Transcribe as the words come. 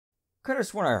could have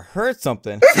sworn I heard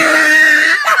something.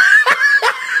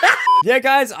 Yeah,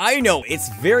 guys, I know it's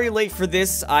very late for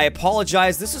this. I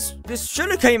apologize. This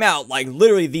should have came out like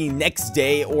literally the next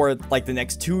day or like the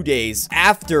next 2 days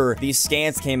after these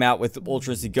scans came out with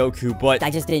Ultra Instinct Goku, but I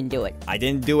just didn't do it. I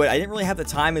didn't do it. I didn't really have the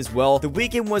time as well. The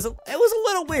weekend was a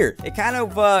little weird. It kind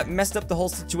of messed up the whole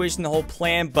situation, the whole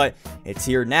plan, but it's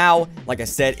here now. Like I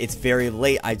said, it's very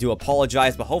late. I do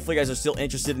apologize, but hopefully you guys are still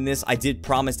interested in this. I did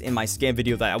promise in my scan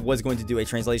video that I was going to do a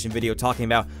translation video talking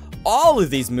about all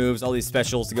of these moves, all these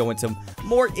specials, to go into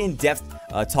more in-depth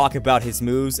talk about his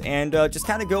moves and just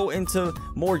kind of go into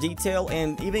more detail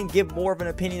and even give more of an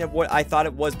opinion of what I thought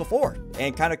it was before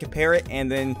and kind of compare it and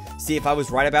then see if I was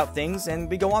right about things, and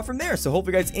we go on from there. So hope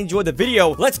you guys enjoyed the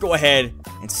video. Let's go ahead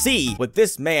and see what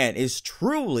this man is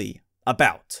truly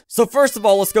about. So first of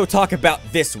all, let's go talk about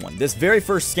this one. This very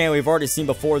first scan we've already seen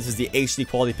before. This is the HD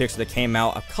quality picture that came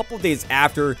out a couple days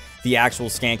after the actual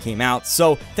scan came out.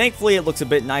 So thankfully it looks a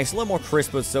bit nice, a little more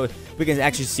crisp, so we can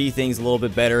actually see things a little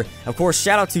bit better. Of course,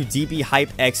 shout out to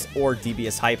DBHypeX or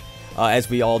DBSHype. As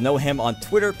we all know him on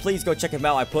Twitter. Please go check him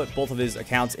out. I put both of his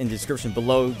accounts in the description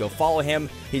below. Go follow him.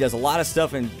 He does a lot of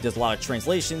stuff and does a lot of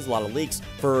translations, a lot of leaks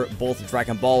for both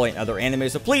Dragon Ball and other anime.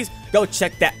 So please go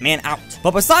check that man out.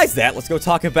 But besides that, let's go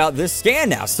talk about this scan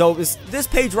now. So this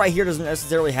page right here doesn't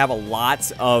necessarily have a lot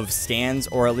of scans,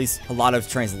 or at least a lot of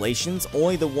translations.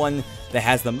 Only the one that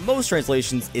has the most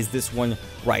translations is this one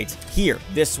right here.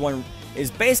 This one is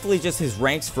basically just his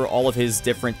ranks for all of his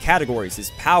different categories: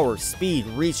 his power, speed,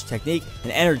 reach, technique,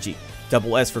 and energy.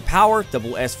 Double S for power,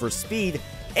 double S for speed,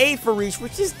 A for reach,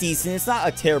 which is decent. It's not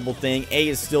a terrible thing. A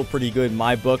is still pretty good in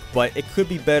my book, but it could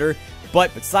be better.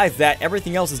 But besides that,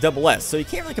 everything else is double S, so you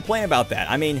can't really complain about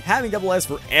that. I mean, having double S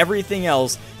for everything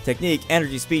else, technique,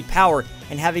 energy, speed, power,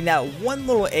 and having that one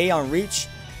little A on reach,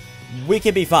 we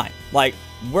can be fine. Like,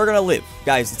 we're gonna live,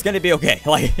 guys. It's gonna be okay.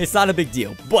 Like, it's not a big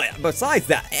deal. But besides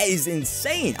that, it is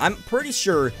insane. I'm pretty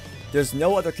sure there's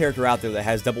no other character out there that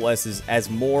has double S's as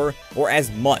more or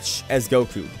as much as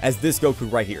Goku, as this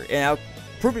Goku right here. And I'll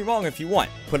prove me wrong if you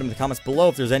want. Put them in the comments below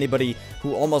if there's anybody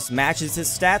who almost matches his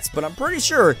stats, but I'm pretty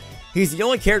sure he's the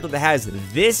only character that has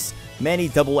this many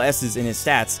double S's in his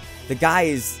stats. The guy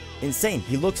is insane.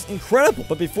 He looks incredible.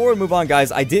 But before we move on,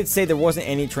 guys, I did say there wasn't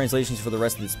any translations for the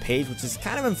rest of this page, which is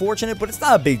kind of unfortunate, but it's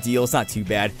not a big deal. It's not too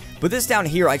bad. But this down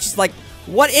here, I just like,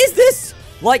 what is this?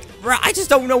 Like, I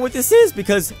just don't know what this is,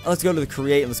 because let's go to the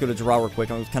create and let's go to draw real quick.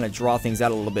 I'm gonna kind of draw things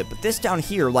out a little bit. But this down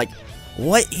here, like,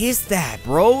 what is that,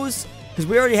 bros? Because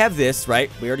we already have this, right?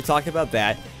 We already talked about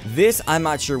that. This, I'm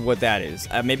not sure what that is.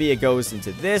 Maybe it goes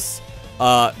into this,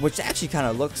 which actually kind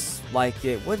of looks like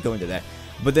it would go into that.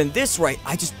 But then this, right,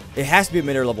 it has to be a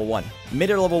mid-air level 1.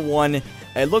 Mid-air level 1,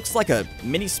 it looks like a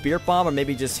mini spirit bomb, or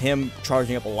maybe just him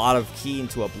charging up a lot of ki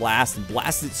into a blast and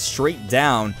blasts it straight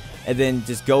down and then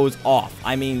just goes off.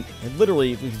 I mean,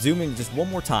 literally, if we zoom in just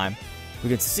one more time, we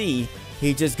can see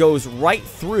he just goes right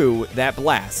through that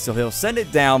blast. So he'll send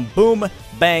it down, boom,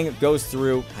 bang, goes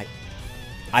through.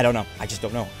 I don't know. I just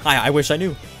don't know. I wish I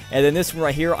knew. And then this one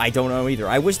right here, I don't know either.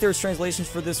 I wish there was translations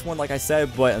for this one, like I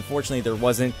said, but unfortunately there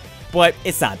wasn't. But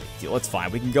it's not a big deal. It's fine.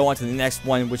 We can go on to the next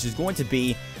one, which is going to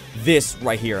be this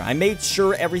right here. I made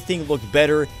sure everything looked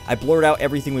better. I blurred out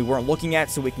everything we weren't looking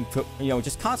at so we can, you know,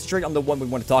 just concentrate on the one we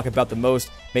want to talk about the most.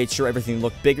 Made sure everything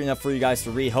looked big enough for you guys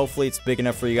to read. Hopefully it's big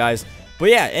enough for you guys. But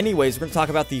yeah, anyways, we're going to talk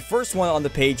about the first one on the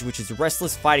page, which is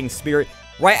Restless Fighting Spirit.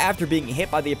 Right after being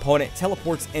hit by the opponent,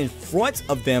 teleports in front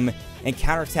of them and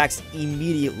counterattacks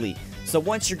immediately. So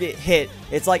once you get hit,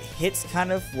 it's like hits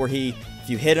kind of, where if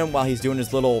you hit him while he's doing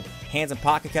his little hands in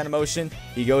pocket kind of motion,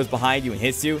 he goes behind you and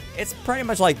hits you. It's pretty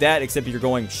much like that, except you're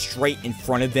going straight in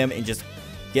front of them and just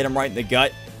get him right in the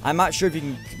gut. I'm not sure if you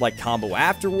can like combo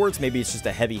afterwards. Maybe it's just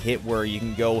a heavy hit where you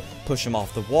can go push him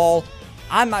off the wall.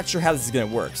 I'm not sure how this is going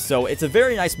to work. So it's a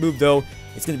very nice move though.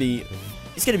 It's going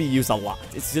to be used a lot.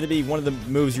 It's going to be one of the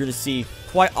moves you're going to see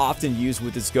quite often used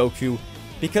with this Goku,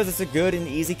 because it's a good and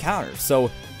easy counter.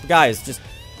 So guys, just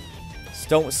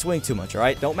don't swing too much, all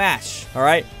right? Don't mash, all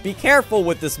right? Be careful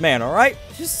with this man, all right?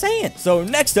 Just saying. So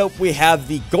next up, we have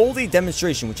the Goldie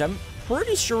demonstration, which I'm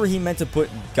pretty sure he meant to put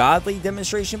godly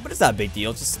demonstration, but it's not a big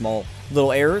deal. It's a small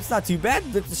little error. It's not too bad.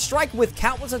 The strike with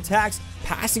countless attacks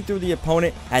passing through the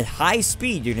opponent at high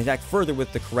speed. You can attack further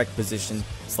with the correct position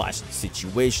 /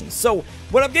 situation. So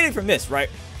what I'm getting from this, right,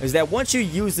 is that once you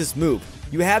use this move,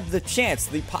 you have the chance,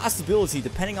 the possibility,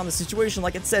 depending on the situation,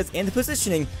 like it says, and the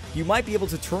positioning, you might be able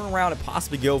to turn around and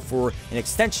possibly go for an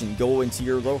extension, go into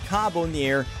your little combo in the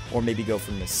air, or maybe go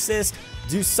for an assist,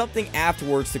 do something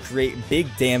afterwards to create big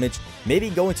damage, maybe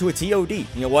go into a TOD. You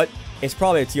know what? it's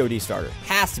probably a TOD starter.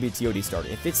 Has to be a TOD starter.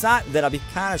 If it's not, then I'll be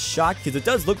kind of shocked, because it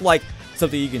does look like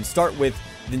something you can start with,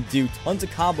 then do tons of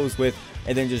combos with,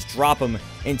 and then just drop them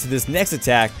into this next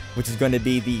attack, which is going to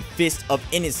be the Fist of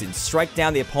Innocence. Strike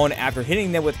down the opponent after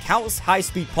hitting them with countless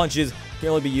high-speed punches, can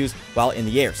only be used while in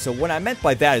the air. So what I meant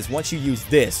by that is once you use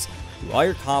this, do all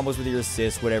your combos with your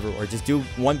assists, whatever, or just do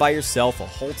one by yourself, a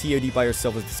whole TOD by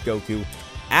yourself with this Goku.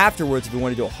 Afterwards, if you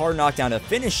want to do a hard knockdown to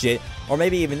finish it, or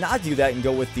maybe even not do that and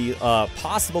go with the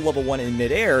possible level 1 in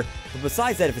midair, but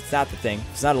besides that, if it's not the thing,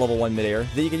 if it's not a level 1 midair,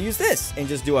 then you can use this and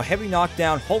just do a heavy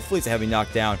knockdown. Hopefully it's a heavy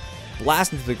knockdown.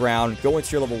 Blast into the ground, go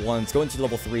into your level 1s, go into your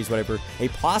level 3s, whatever. A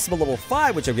possible level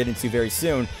 5, which I'll get into very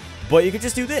soon. But you can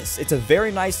just do this. It's a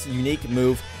very nice, unique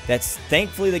move that's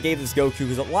thankfully they gave this Goku,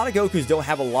 because a lot of Gokus don't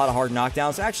have a lot of hard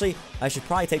knockdowns. Actually, I should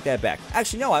probably take that back.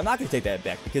 Actually, no, I'm not going to take that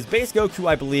back, because base Goku,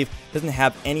 I believe, doesn't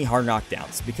have any hard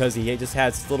knockdowns, because he just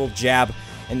has this little jab,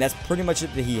 and that's pretty much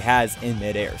it that he has in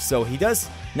midair. So he does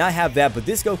not have that, but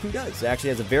this Goku does. It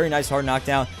actually has a very nice hard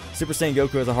knockdown. Super Saiyan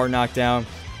Goku has a hard knockdown.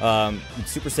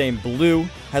 Super Saiyan Blue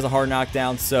has a hard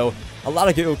knockdown. So a lot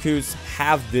of Gokus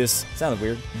have this. Sounded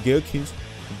weird. Gokus.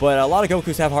 But a lot of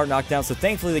Gokus have hard knockdowns, so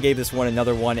thankfully they gave this one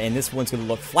another one, and this one's going to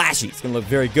look flashy. It's going to look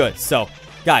very good. So,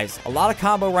 guys, a lot of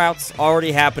combo routes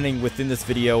already happening within this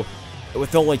video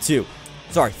with only 2.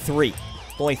 Sorry, 3.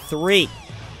 Only 3.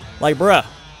 Like, bruh,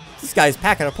 this guy's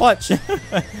packing a punch.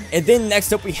 And then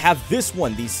next up we have this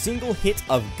one, the single hit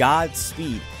of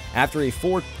Godspeed. After a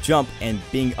forward jump and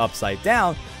being upside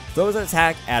down, throws an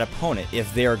attack at opponent.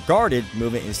 If they are guarded,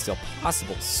 movement is still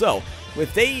possible. So,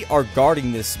 if they are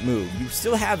guarding this move, you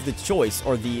still have the choice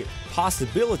or the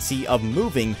possibility of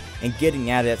moving and getting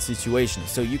out of that situation.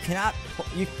 So you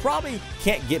probably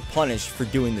can't get punished for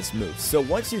doing this move. So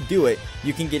once you do it,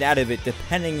 you can get out of it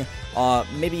depending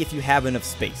maybe if you have enough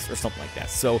space or something like that.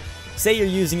 So say you're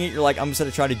using it, you're like, I'm just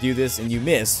gonna try to do this, and you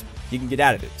miss, you can get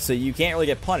out of it. So you can't really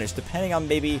get punished, depending on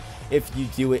maybe if you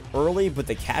do it early, but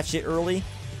they catch it early,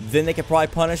 then they can probably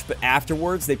punish, but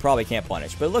afterwards, they probably can't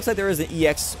punish. But it looks like there is an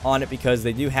EX on it, because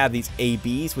they do have these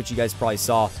ABs, which you guys probably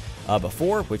saw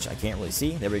before, which I can't really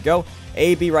see. There we go.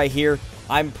 AB right here.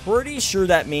 I'm pretty sure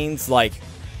that means, like,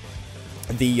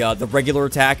 the regular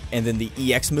attack and then the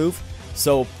EX move.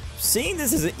 So seeing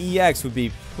this as an EX would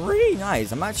be pretty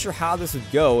nice. I'm not sure how this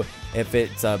would go, if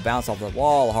it's bounce off the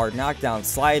wall, hard knockdown,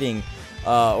 sliding,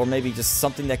 or maybe just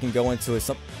something that can go into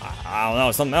I don't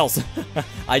know, something else.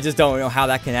 I just don't know how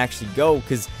that can actually go,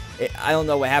 because I don't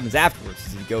know what happens afterwards.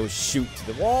 Does he go shoot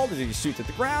to the wall? Does he shoot to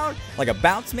the ground? Like a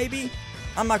bounce, maybe?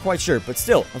 I'm not quite sure, but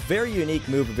still, a very unique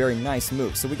move, a very nice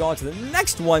move. So we go on to the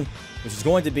next one, which is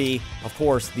going to be, of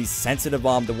course, the Sensitive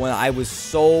Bomb, the one I was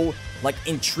so, like,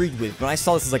 intrigued with. When I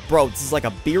saw this, I was like, bro, this is like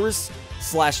a Beerus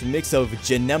 / mix of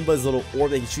Janemba's little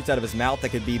orb that he shoots out of his mouth. That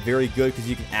could be very good, because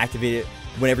you can activate it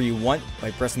whenever you want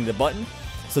by pressing the button.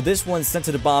 So this one's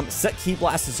Sensitive Bomb, set Ki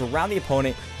Blasters around the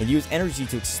opponent and use energy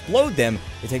to explode them,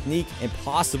 a technique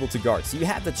impossible to guard. So you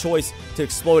have the choice to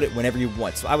explode it whenever you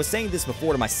want. So I was saying this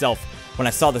before to myself when I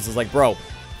saw this. I was like, bro,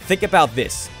 think about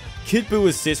this. Kid Buu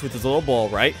assists with his little ball,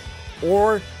 right?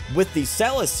 Or with the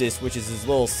Cell assist, which is his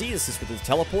little C assist with his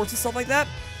teleports and stuff like that.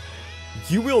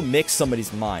 You will mix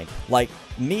somebody's mind. Like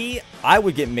me, I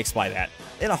would get mixed by that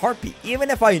in a heartbeat. Even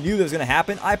if I knew that was going to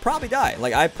happen, I'd probably die.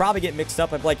 Like, I'd probably get mixed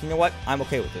up. I'd be like, you know what? I'm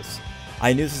okay with this.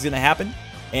 I knew this was going to happen,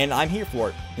 and I'm here for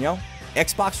it, you know?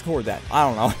 Xbox record that. I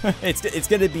don't know. It's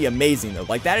going to be amazing, though.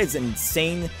 Like, that is an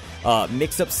insane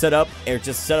mix-up setup, or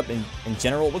just setup in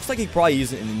general. It looks like he could probably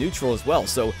use it in the neutral as well.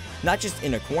 So, not just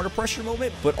in a corner pressure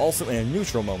moment, but also in a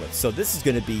neutral moment. So, this is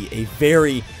going to be a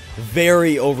very,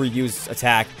 very overused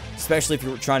attack, especially if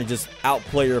you're trying to just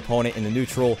outplay your opponent in the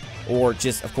neutral, or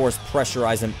just, of course,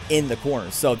 pressurize him in the corner.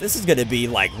 So this is going to be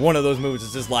like one of those moves.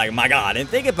 It's just like, my God. And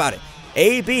think about it.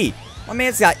 AB. My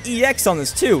man's got EX on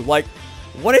this too. Like,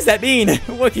 what does that mean?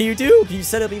 What can you do? Can you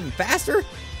set up even faster?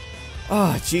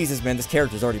 Oh, Jesus, man. This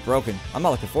character's already broken. I'm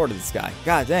not looking forward to this guy.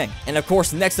 God dang. And, of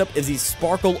course, next up is the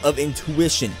Sparkle of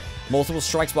Intuition. Multiple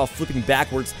strikes while flipping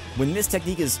backwards. When this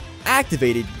technique is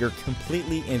activated, you're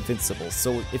completely invincible.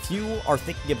 So if you are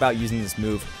thinking about using this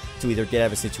move to either get out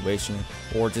of a situation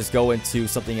or just go into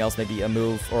something else, maybe a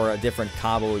move or a different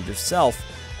combo yourself,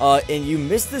 and you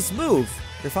miss this move,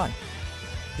 you're fine.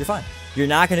 You're fine. You're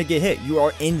not going to get hit. You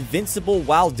are invincible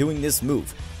while doing this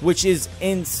move, which is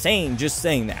insane just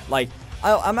saying that. Like,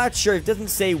 I'm not sure. It doesn't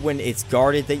say when it's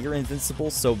guarded that you're invincible,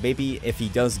 so maybe if he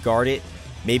does guard it,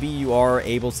 maybe you are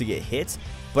able to get hit.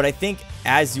 But I think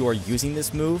as you are using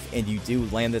this move and you do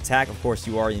land the attack, of course,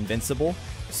 you are invincible.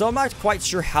 So I'm not quite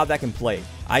sure how that can play.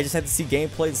 I just have to see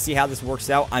gameplay to see how this works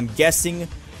out. I'm guessing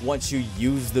once you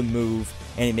use the move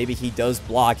and maybe he does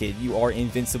block it, you are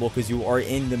invincible because you are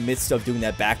in the midst of doing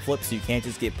that backflip, so you can't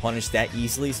just get punished that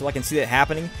easily. So I can see that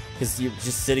happening because you're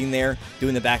just sitting there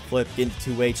doing the backflip, getting to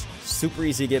 2H, super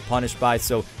easy to get punished by.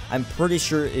 So I'm pretty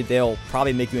sure they'll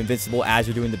probably make you invincible as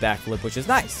you're doing the backflip, which is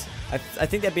nice. I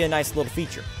think that'd be a nice little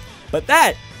feature. But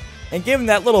that, and give him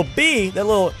that little B, that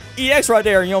little EX right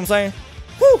there, you know what I'm saying?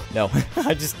 Whew! No,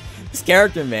 this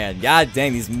character, man, god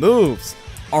dang, these moves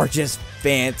are just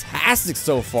fantastic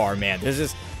so far, man.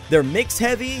 They're mix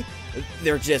heavy,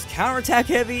 they're just counterattack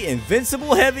heavy,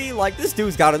 invincible heavy. Like, this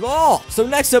dude's got it all. So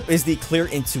next up is the clear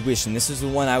intuition. This is the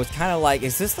one I was kind of like,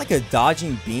 is this like a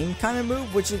dodging beam kind of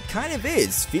move? Which it kind of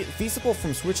is. Feasible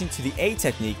from switching to the A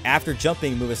technique after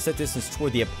jumping, move a set distance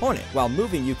toward the opponent. While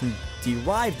moving, you can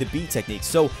derive the B technique.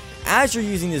 So as you're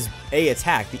using this A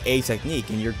attack, the A technique,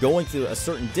 and you're going to a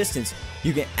certain distance,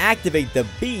 you can activate the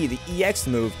B, the EX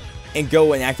move, and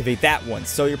go and activate that one.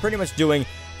 So you're pretty much doing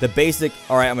the basic,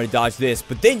 all right, I'm going to dodge this,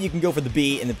 but then you can go for the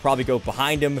B and then probably go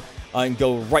behind him and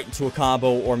go right into a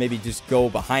combo, or maybe just go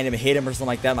behind him and hit him or something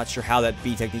like that. I'm not sure how that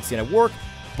B technique's going to work,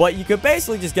 but you could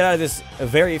basically just get out of this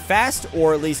very fast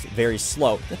or at least very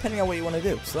slow, depending on what you want to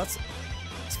do. So that's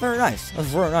very nice. That's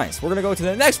very nice. We're going to go to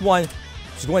the next one,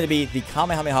 which is going to be the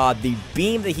Kamehameha, the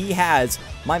beam that he has.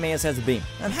 My man has a beam.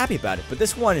 I'm happy about it, but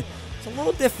this one is a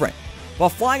little different. While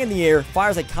flying in the air,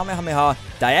 fires a Kamehameha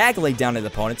diagonally down at the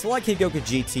opponent, so like Goku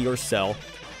GT or Cell,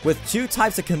 with two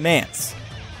types of commands.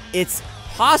 It's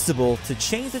possible to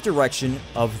change the direction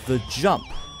of the jump.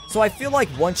 So I feel like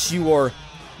once you are,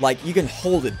 like, you can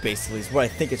hold it, basically, is what I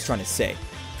think it's trying to say.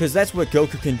 Because that's what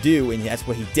Goku can do, and that's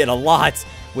what he did a lot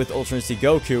with Ultra Instinct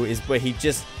Goku, is where he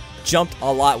just jumped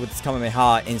a lot with his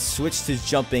Kamehameha and switched his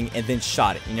jumping and then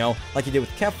shot it, you know? Like he did with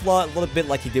Kefla, a little bit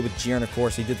like he did with Jiren, of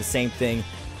course. He did the same thing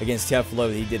against Kefla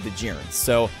that he did the Jiren.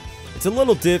 So it's a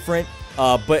little different,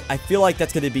 but I feel like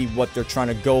that's going to be what they're trying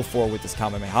to go for with this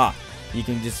Kamehameha. You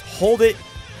can just hold it,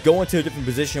 go into a different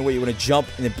position where you want to jump,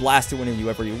 and then blast it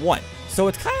whenever you want. So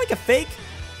it's kind of like a fake,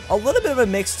 a little bit of a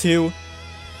mix too.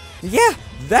 Yeah,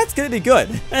 that's going to be good.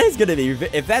 That is going to be,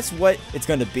 if that's what it's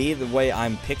going to be, the way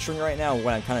I'm picturing right now,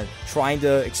 what I'm kind of trying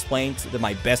to explain to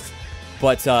my best.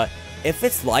 But if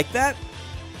it's like that,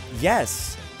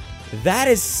 yes, that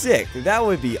is sick. That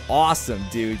would be awesome,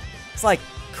 dude. It's like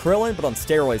Krillin, but on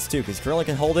steroids too, because Krillin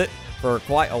can hold it for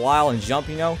quite a while and jump,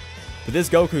 you know. But this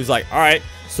Goku's like, all right,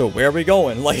 so where are we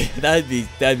going? Like, that'd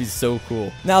be so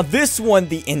cool. Now, this one,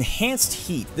 the enhanced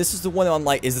heat. This is the one that I'm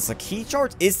like, is this a key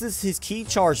charge? Is this his key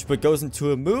charge but goes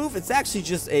into a move? It's actually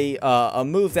just a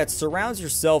move that surrounds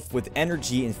yourself with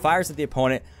energy and fires at the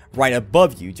opponent right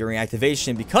above you during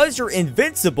activation. Because you're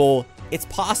invincible, it's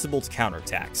possible to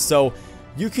counterattack. So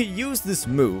you could use this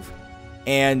move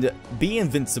and be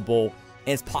invincible,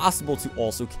 and it's possible to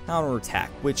also counterattack,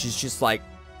 which is just like,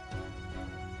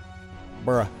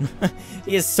 bruh.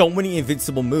 He has so many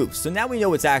invincible moves. So now we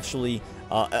know it's actually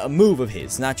a move of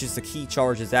his, not just a key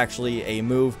charge. It's actually a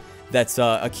move that's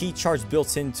a key charge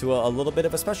built into a little bit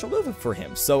of a special move for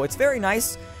him. So it's very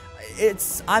nice.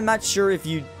 I'm not sure if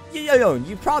you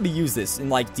probably use this in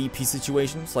like DP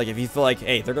situations. Like if you feel like,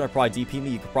 hey, they're gonna probably DP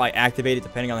me, you could probably activate it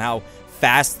depending on how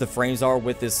fast the frames are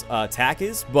with this attack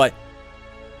is. But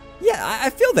yeah,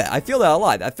 I feel that. I feel that a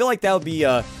lot. I feel like that would be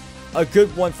a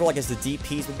good one for, like, as the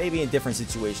DPs, but maybe in different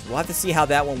situations. We'll have to see how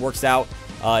that one works out,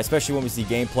 especially when we see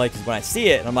gameplay, because when I see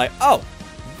it, and I'm like, oh,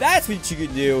 that's what you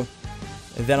could do,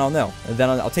 and then I'll know. And then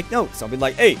I'll take notes. I'll be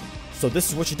like, hey, so this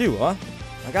is what you do, huh?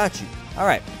 I got you. All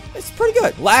right. It's pretty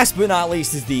good. Last but not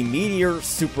least is the Meteor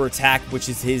Super Attack, which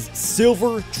is his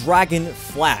Silver Dragon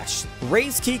Flash.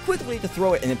 Raise key quickly to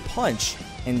throw it and then punch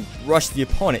and rush the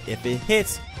opponent. If it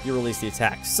hits, you release the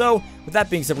attack. So, with that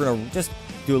being said, we're going to just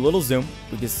do a little zoom.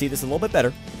 We can see this a little bit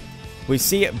better. We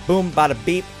see it, boom, bada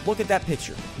beep. Look at that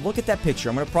picture. Look at that picture.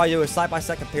 I'm going to probably do a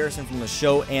side-by-side comparison from the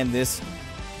show and this.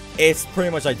 It's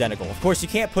pretty much identical. Of course, you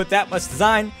can't put that much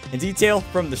design and detail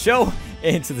from the show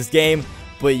into this game,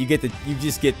 but you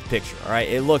just get the picture, all right?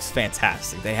 It looks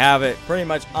fantastic. They have it pretty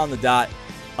much on the dot.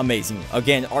 Amazing.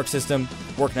 Again, Arc System,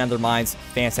 working on their minds.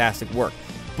 Fantastic work.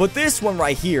 But this one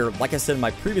right here, like I said in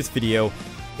my previous video,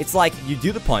 it's like you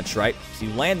do the punch, right? So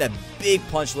you land that big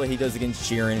punch like he does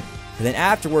against Jiren. And then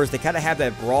afterwards, they kind of have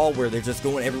that brawl where they're just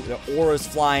going everywhere. The aura's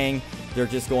flying. They're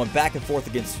just going back and forth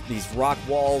against these rock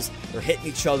walls. They're hitting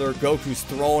each other. Goku's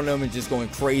throwing them and just going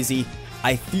crazy.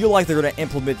 I feel like they're going to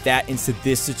implement that into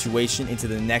this situation, into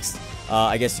the next,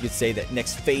 I guess you could say, that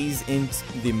next phase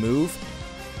into the move.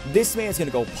 This man's going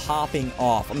to go popping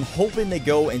off. I'm hoping they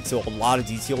go into a lot of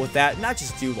detail with that. Not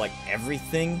just do, like,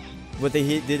 everything what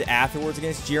they did afterwards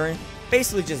against Jiren.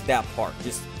 Basically just that part.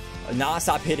 Just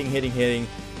non-stop hitting.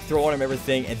 throw on him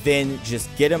everything, and then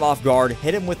just get him off guard,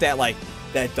 hit him with that, like,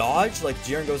 that dodge, like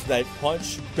Jiren goes to that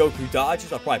punch, Goku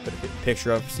dodges. I'll probably put a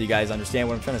picture up so you guys understand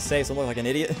what I'm trying to say, so I look like an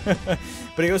idiot.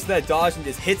 But he goes to that dodge and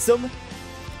just hits him.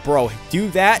 Bro, do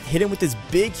that, hit him with this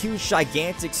big, huge,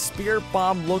 gigantic spear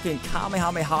bomb looking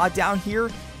Kamehameha down here,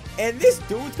 and this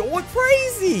dude's going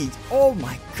crazy. Oh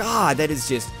my god, that is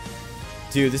just...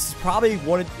 Dude, this is probably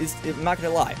one of... I'm not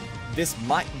gonna lie. This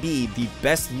might be the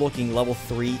best looking level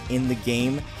 3 in the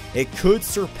game. It could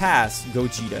surpass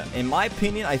Gogeta. In my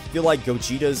opinion, I feel like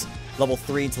Gogeta's level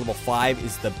 3 to level 5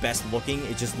 is the best looking.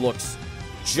 It just looks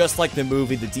just like the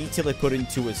movie. The detail they put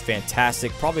into it is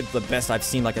fantastic. Probably the best I've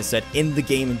seen, like I said, in the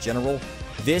game in general.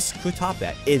 This could top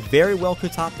that. It very well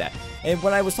could top that. And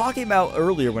when I was talking about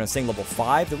earlier when I was saying level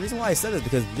 5, the reason why I said it is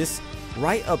because this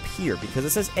right up here, because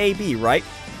it says AB, right?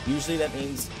 Usually that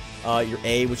means your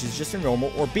A, which is just your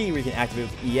normal, or B, where you can activate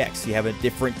with EX. You have a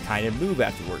different kind of move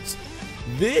afterwards.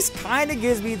 This kind of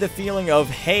gives me the feeling of,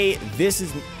 hey, this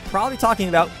is probably talking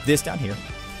about this down here,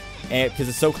 and because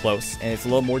it's so close, and it's a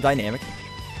little more dynamic.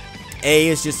 A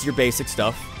is just your basic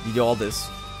stuff. You do all this.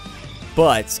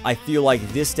 But I feel like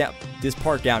this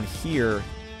part down here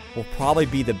will probably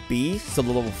be the B, so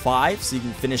the level 5, so you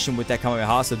can finish him with that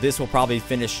Kamehameha. So this will probably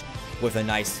finish with a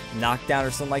nice knockdown or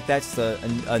something like that, just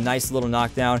a nice little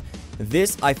knockdown.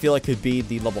 This, I feel like, could be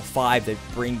the level 5 that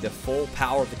bring the full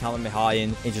power of the Kamehameha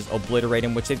in and just obliterate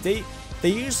him, which they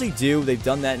usually do. They've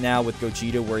done that now with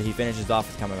Gogeta, where he finishes off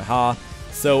with Kamehameha.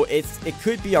 So it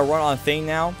could be a run-on thing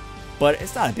now, but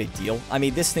it's not a big deal. I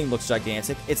mean, this thing looks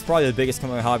gigantic. It's probably the biggest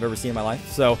Kamehameha I've ever seen in my life.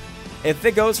 So if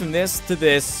it goes from this to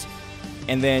this,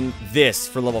 and then this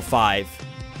for level 5,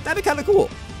 that'd be kind of cool.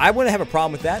 I wouldn't have a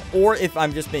problem with that. Or if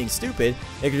I'm just being stupid,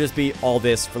 it could just be all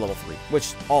this for level 3,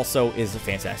 which also is a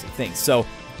fantastic thing. So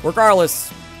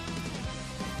regardless,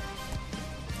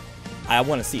 I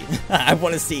want to see it. I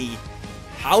want to see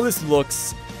how this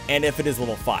looks and if it is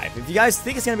level 5. If you guys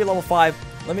think it's going to be level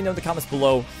 5, let me know in the comments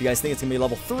below. If you guys think it's going to be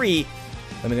level 3,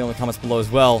 let me know in the comments below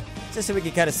as well, just so we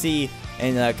can kind of see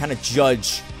and kind of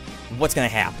judge what's going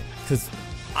to happen. Because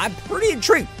I'm pretty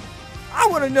intrigued. I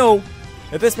want to know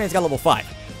if this man's got level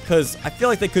 5. Because I feel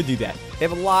like they could do that. They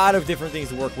have a lot of different things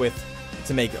to work with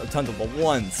to make tons of level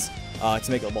 1s,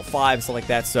 to make level 5, stuff like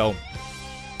that. So,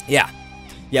 yeah,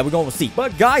 we're going to see.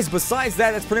 But guys, besides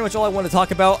that, that's pretty much all I want to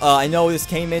talk about. I know this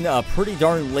came in pretty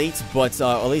darn late, but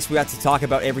at least we got to talk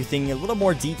about everything in a little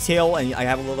more detail, and I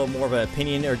have a little more of an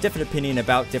opinion, or a different opinion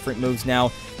about different moves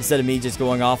now, instead of me just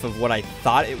going off of what I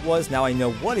thought it was. Now I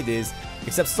know what it is,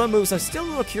 except some moves I'm still a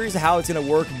little curious of how it's going to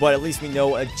work, but at least we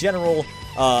know a general,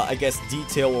 I guess,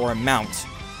 detail or amount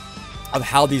of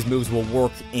how these moves will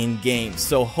work in game.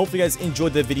 So hopefully you guys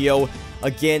enjoyed the video.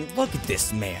 Again, look at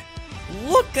this man.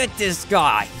 Look at this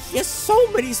guy. He has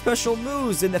so many special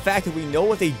moves, and the fact that we know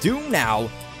what they do now,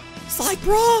 it's like,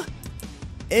 bruh,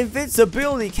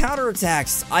 invincibility,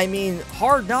 counterattacks, I mean,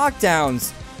 hard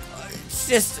knockdowns, it's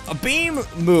just a beam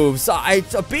moves,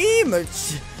 it's a beam,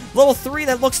 level 3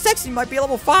 that looks sexy might be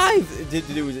level 5. The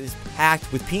dude is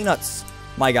packed with peanuts.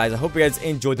 My guys, I hope you guys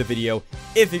enjoyed the video.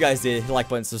 If you guys did, hit the like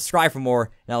button, subscribe for more,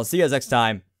 and I'll see you guys next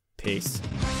time. Peace.